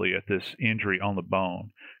microscopically at this injury on the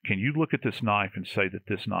bone, can you look at this knife and say that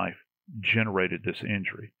this knife generated this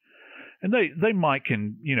injury? And they might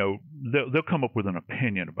they'll come up with an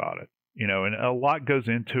opinion about it. And a lot goes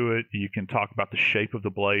into it. You can talk about the shape of the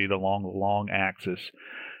blade along the long axis.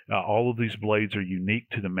 All of these blades are unique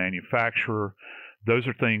to the manufacturer. Those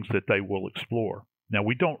are things that they will explore. Now,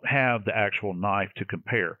 we don't have the actual knife to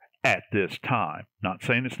compare at this time. Not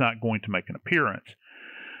saying it's not going to make an appearance,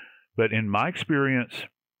 but in my experience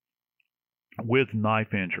with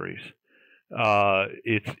knife injuries,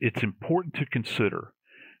 it's important to consider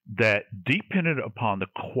that dependent upon the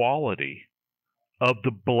quality of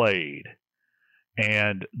the blade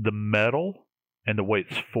and the metal and the way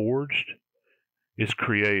it's forged is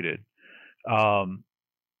created,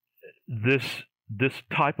 this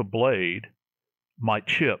type of blade might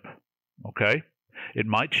chip, okay? It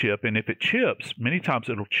might chip, and if it chips, many times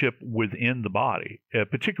it'll chip within the body,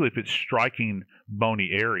 particularly if it's striking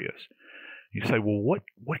bony areas. You say, well,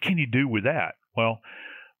 what can you do with that? Well,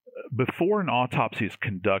 before an autopsy is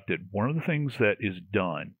conducted, one of the things that is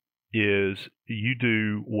done is you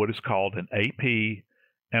do what is called an AP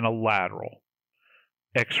and a lateral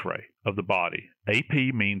X-ray of the body.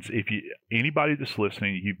 AP means anybody that's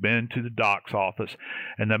listening, you've been to the doc's office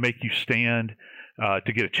and they make you stand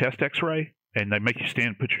to get a chest X-ray, and they make you stand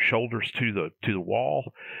and put your shoulders to the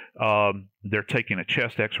wall. They're taking a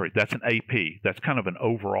chest X-ray. That's an AP. That's kind of an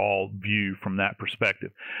overall view from that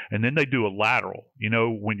perspective. And then they do a lateral.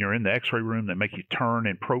 When you're in the X-ray room, they make you turn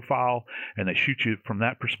in profile, and they shoot you from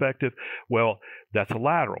that perspective. Well, that's a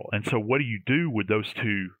lateral. And so what do you do with those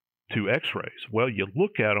two X-rays? Well, you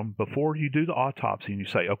look at them before you do the autopsy, and you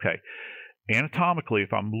say, okay, anatomically,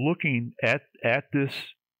 if I'm looking at this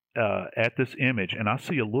image and I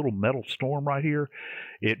see a little metal storm right here,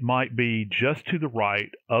 it might be just to the right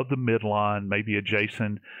of the midline, maybe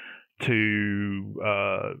adjacent to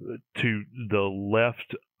the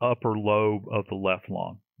left upper lobe of the left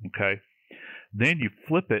lung. Okay, then you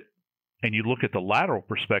flip it and you look at the lateral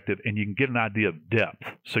perspective, and you can get an idea of depth,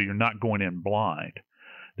 so you're not going in blind.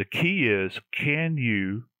 The key is, can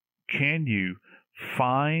you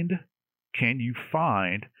find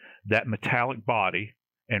that metallic body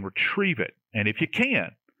and retrieve it? And if you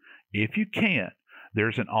can,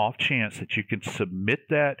 there's an off chance that you can submit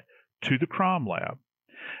that to the crime lab,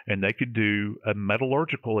 and they could do a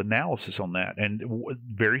metallurgical analysis on that. And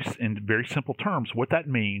in very simple terms, what that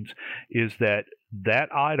means is that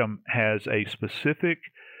item has a specific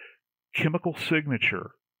chemical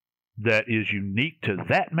signature that is unique to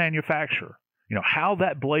that manufacturer. How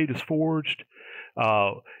that blade is forged,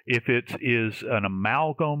 if it is an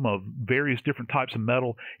amalgam of various different types of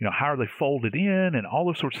metal, how are they folded in, and all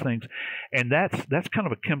those sorts of things. And that's kind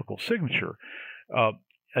of a chemical signature.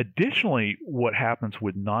 Additionally, what happens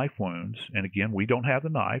with knife wounds, and again, we don't have the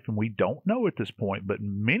knife and we don't know at this point, but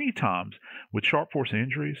many times with sharp force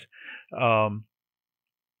injuries,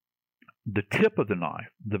 the tip of the knife,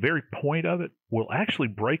 the very point of it, will actually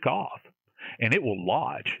break off, and it will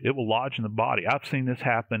lodge. It will lodge in the body. I've seen this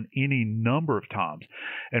happen any number of times.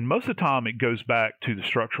 And most of the time it goes back to the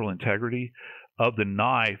structural integrity of the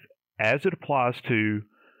knife as it applies to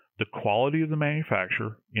the quality of the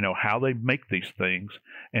manufacturer, how they make these things.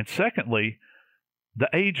 And secondly, the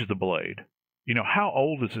age of the blade. How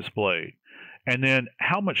old is this blade? And then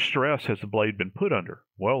how much stress has the blade been put under?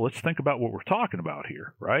 Well, let's think about what we're talking about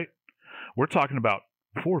here, right? We're talking about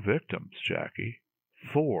 4 victims, Jackie.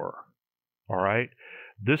 4. All right.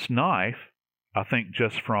 This knife, I think,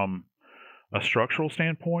 just from a structural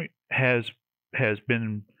standpoint, has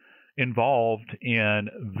been involved in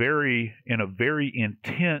a very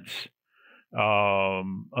intense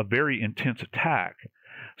attack.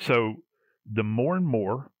 So the more and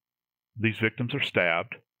more these victims are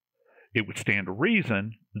stabbed, it would stand to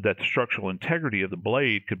reason that the structural integrity of the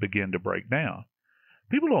blade could begin to break down.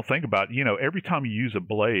 People don't think about, every time you use a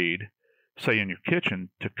blade, say in your kitchen,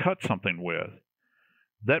 to cut something with,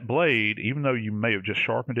 that blade, even though you may have just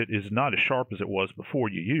sharpened it, is not as sharp as it was before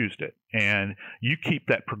you used it. And you keep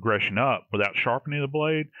that progression up without sharpening the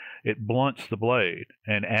blade, it blunts the blade.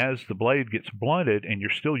 And as the blade gets blunted and you're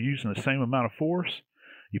still using the same amount of force,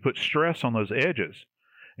 you put stress on those edges,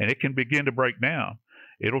 and it can begin to break down.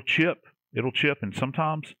 It'll chip, and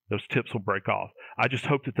sometimes those tips will break off. I just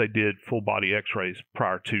hope that they did full body x-rays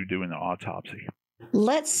prior to doing the autopsy.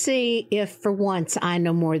 Let's see if for once I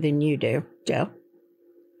know more than you do, Joe.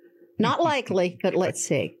 Not likely, but let's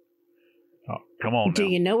see. Oh, come on Do now.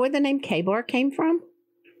 you know where the name K-Bar came from?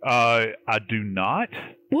 I do not.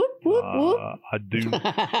 Whoop, whoop, whoop. I do.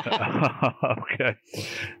 Okay.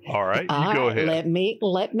 All right. You go ahead.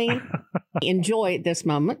 Let me enjoy this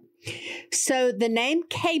moment. So the name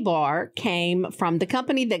K-Bar came from the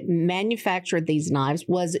company that manufactured these knives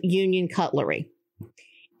was Union Cutlery.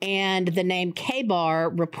 And the name K-Bar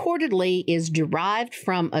reportedly is derived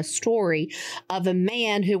from a story of a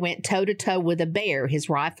man who went toe-to-toe with a bear. His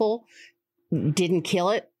rifle didn't kill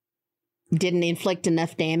it, didn't inflict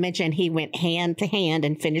enough damage, and he went hand to hand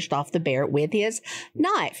and finished off the bear with his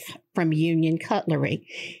knife from Union Cutlery.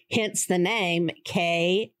 Hence the name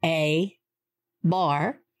K-A-Bar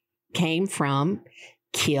came from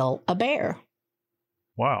kill a bear.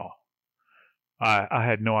 Wow. I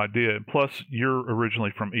had no idea. Plus, you're originally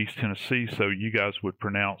from East Tennessee, so you guys would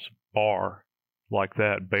pronounce bar like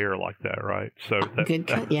that, bear like that, right? So good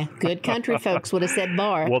country folks would have said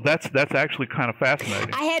bar. Well, that's actually kind of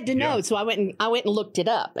fascinating. I had to know, so I went and looked it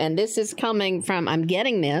up, and this is coming from. I'm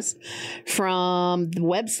getting this from the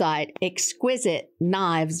website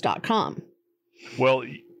exquisite.knives.com. Well,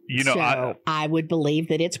 so I would believe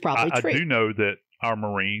that it's probably true. I do know that our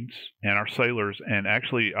Marines and our sailors and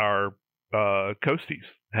actually our Coasties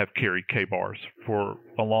have carried K-bars for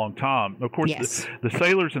a long time. Of course, yes. the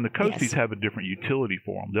sailors and the Coasties Yes. have a different utility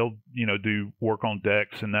for them. They'll, do work on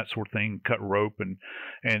decks and that sort of thing, cut rope and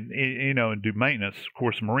do maintenance. Of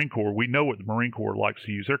course, the Marine Corps, we know what the Marine Corps likes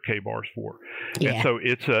to use their K-bars for. Yeah. And so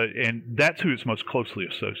and that's who it's most closely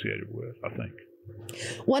associated with, I think.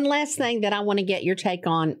 One last thing that I want to get your take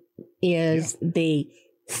on is the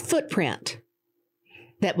footprint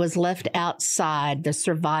that was left outside the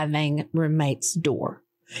surviving roommate's door.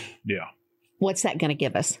 Yeah. What's that going to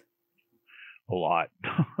give us? A lot.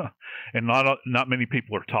 And not many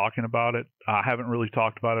people are talking about it. I haven't really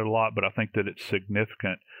talked about it a lot, but I think that it's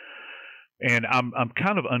significant. And I'm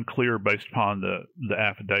kind of unclear based upon the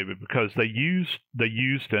affidavit because they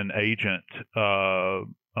used an agent,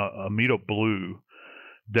 Amido Blue,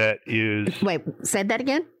 that is. Wait, say that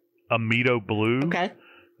again? Amido Blue. Okay.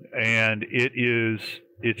 And it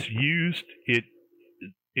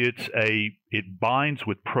binds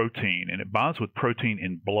with protein, and it binds with protein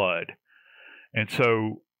in blood. And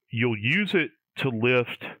so you'll use it to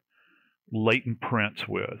lift latent prints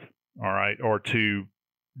with, all right, or to,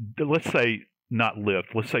 let's say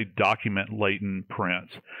document latent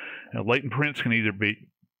prints. Now, latent prints can either be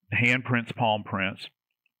hand prints, palm prints,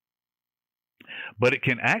 but it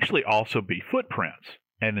can actually also be footprints.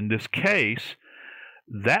 And in this case,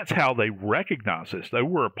 that's how they recognize this. They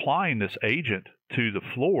were applying this agent to the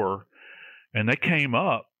floor, and they came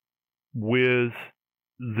up with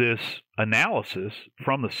this analysis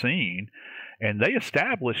from the scene, and they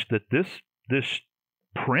established that this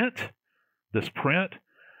print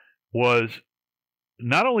was,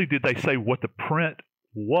 not only did they say what the print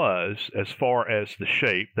was as far as the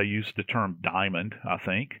shape, they used the term diamond, I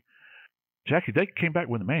think. Jackie, they came back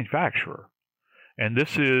with the manufacturer, and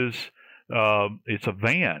this is it's a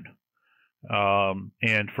van.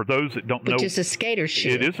 And for those that don't know, which is a skater shoe.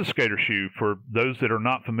 It is a skater shoe. For those that are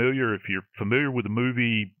not familiar, if you're familiar with the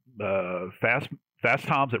movie Fast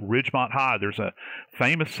Times at Ridgemont High, there's a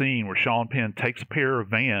famous scene where Sean Penn takes a pair of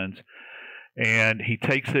Vans and he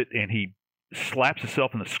takes it and he slaps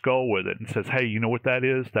himself in the skull with it and says, "Hey, you know what that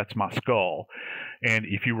is? That's my skull." And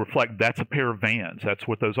if you reflect, that's a pair of Vans. That's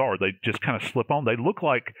what those are. They just kind of slip on. They look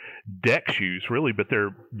like deck shoes, really, but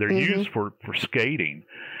they're used for skating.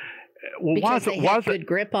 Well, because they have good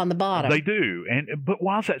grip on the bottom. They do. But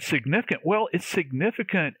why is that significant? Well, it's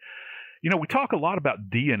significant. We talk a lot about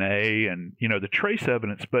DNA and, the trace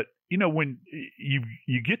evidence, but, when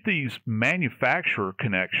you get these manufacturer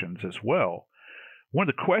connections as well, one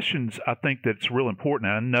of the questions I think that's real important,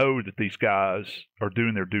 and I know that these guys are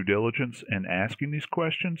doing their due diligence and asking these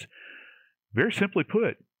questions, very simply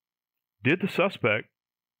put, did the suspect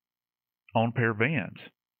own a pair of Vans?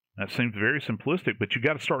 That seems very simplistic, but you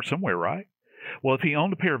got to start somewhere, right? Well, if he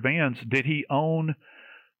owned a pair of Vans, did he own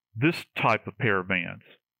this type of pair of Vans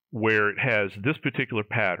where it has this particular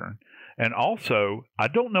pattern? And also, I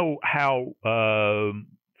don't know how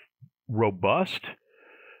robust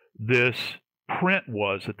this print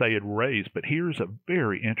was that they had raised, but here's a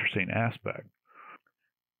very interesting aspect.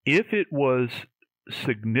 If it was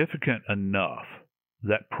significant enough,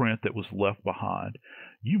 that print that was left behind,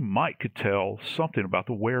 you could tell something about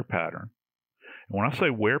the wear pattern. And when I say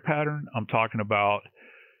wear pattern, I'm talking about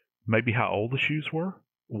maybe how old the shoes were.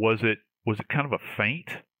 Was it kind of a faint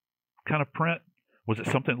kind of print? Was it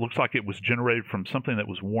something that looks like it was generated from something that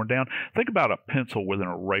was worn down? Think about a pencil with an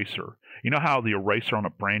eraser. You know how the eraser on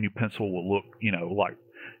a brand new pencil will look, like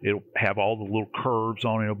It'll have all the little curves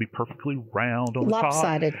on it. It'll be perfectly round on the top.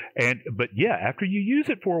 Lopsided. But yeah, after you use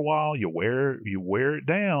it for a while, you wear it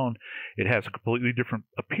down. It has a completely different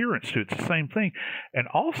appearance to it. It's the same thing. And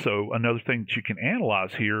also another thing that you can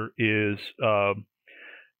analyze here is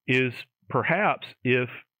perhaps if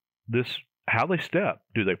how they step.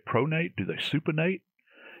 Do they pronate? Do they supinate?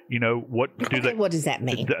 What does that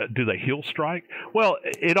mean? Do they heel strike? Well,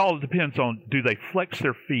 it all depends on, do they flex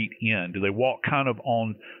their feet in? Do they walk kind of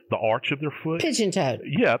on the arch of their foot? Pigeon-toed.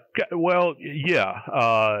 Yeah. Well,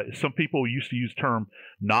 yeah. Some people used to use the term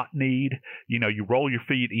knot kneed. You roll your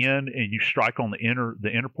feet in and you strike on the inner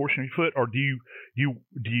portion of your foot, or do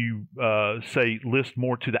you say list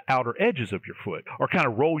more to the outer edges of your foot, or kind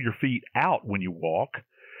of roll your feet out when you walk?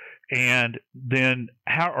 And then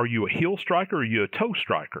how are you a heel striker or are you a toe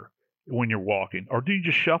striker when you're walking? Or do you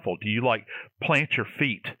just shuffle? Do you plant your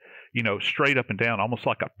feet, straight up and down, almost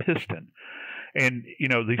like a piston? And,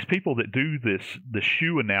 these people that do the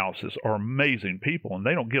shoe analysis are amazing people, and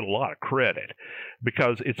they don't get a lot of credit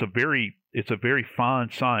because it's a very fine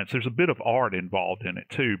science. There's a bit of art involved in it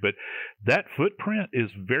too, but that footprint is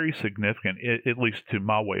very significant, at least to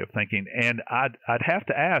my way of thinking. And I'd have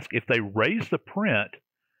to ask, if they raise the print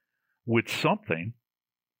with something,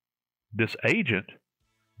 this agent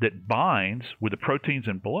that binds with the proteins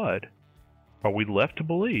in blood, are we left to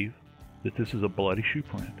believe that this is a bloody shoe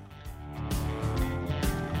print?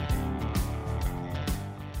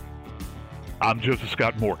 I'm Joseph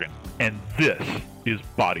Scott Morgan, and this is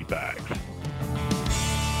Body Bags.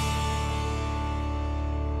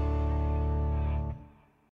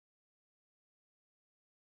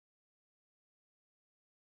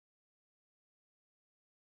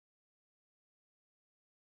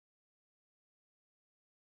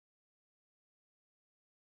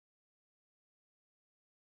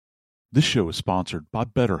 This show is sponsored by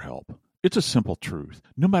BetterHelp. It's a simple truth.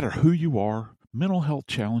 No matter who you are, mental health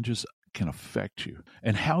challenges can affect you,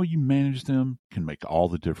 and how you manage them can make all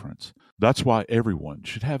the difference. That's why everyone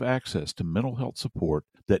should have access to mental health support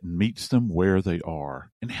that meets them where they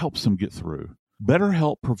are and helps them get through.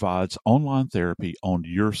 BetterHelp provides online therapy on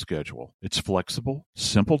your schedule. It's flexible,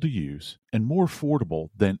 simple to use, and more affordable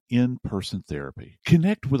than in-person therapy.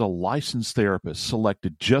 Connect with a licensed therapist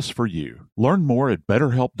selected just for you. Learn more at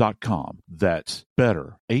BetterHelp.com. That's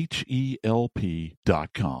better, HELP.com.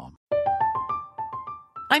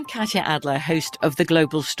 I'm Katya Adler, host of The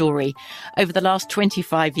Global Story. Over the last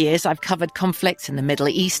 25 years, I've covered conflicts in the Middle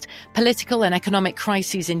East, political and economic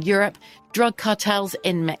crises in Europe, drug cartels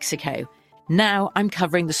in Mexico. Now I'm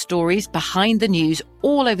covering the stories behind the news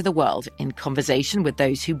all over the world in conversation with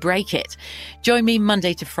those who break it. Join me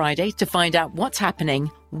Monday to Friday to find out what's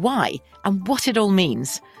happening, why, and what it all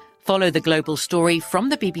means. Follow The Global Story from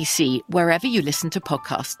the BBC wherever you listen to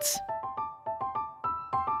podcasts.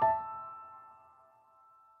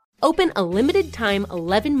 Open a limited-time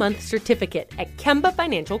 11-month certificate at Kemba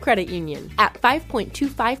Financial Credit Union. At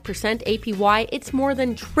 5.25% APY, it's more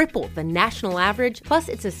than triple the national average, plus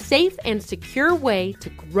it's a safe and secure way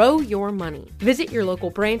to grow your money. Visit your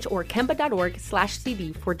local branch or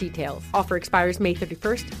kemba.org/cb for details. Offer expires May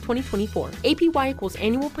 31st, 2024. APY equals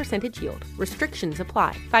annual percentage yield. Restrictions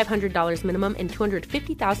apply. $500 minimum and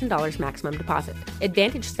 $250,000 maximum deposit.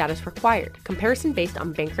 Advantage status required. Comparison based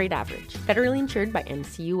on bank rate average. Federally insured by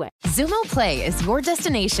NCUA. Xumo Play is your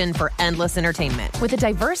destination for endless entertainment. With a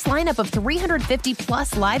diverse lineup of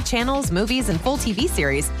 350-plus live channels, movies, and full TV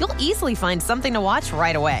series, you'll easily find something to watch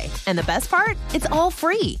right away. And the best part? It's all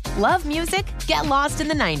free. Love music? Get lost in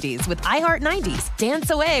the 90s with iHeart 90s. Dance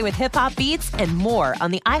away with hip-hop beats and more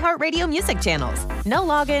on the iHeartRadio music channels. No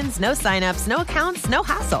logins, no signups, no accounts, no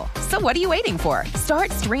hassle. So what are you waiting for?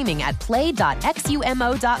 Start streaming at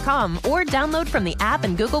play.xumo.com or download from the app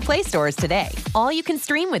and Google Play stores today. All you can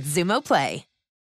stream with Xumo Play.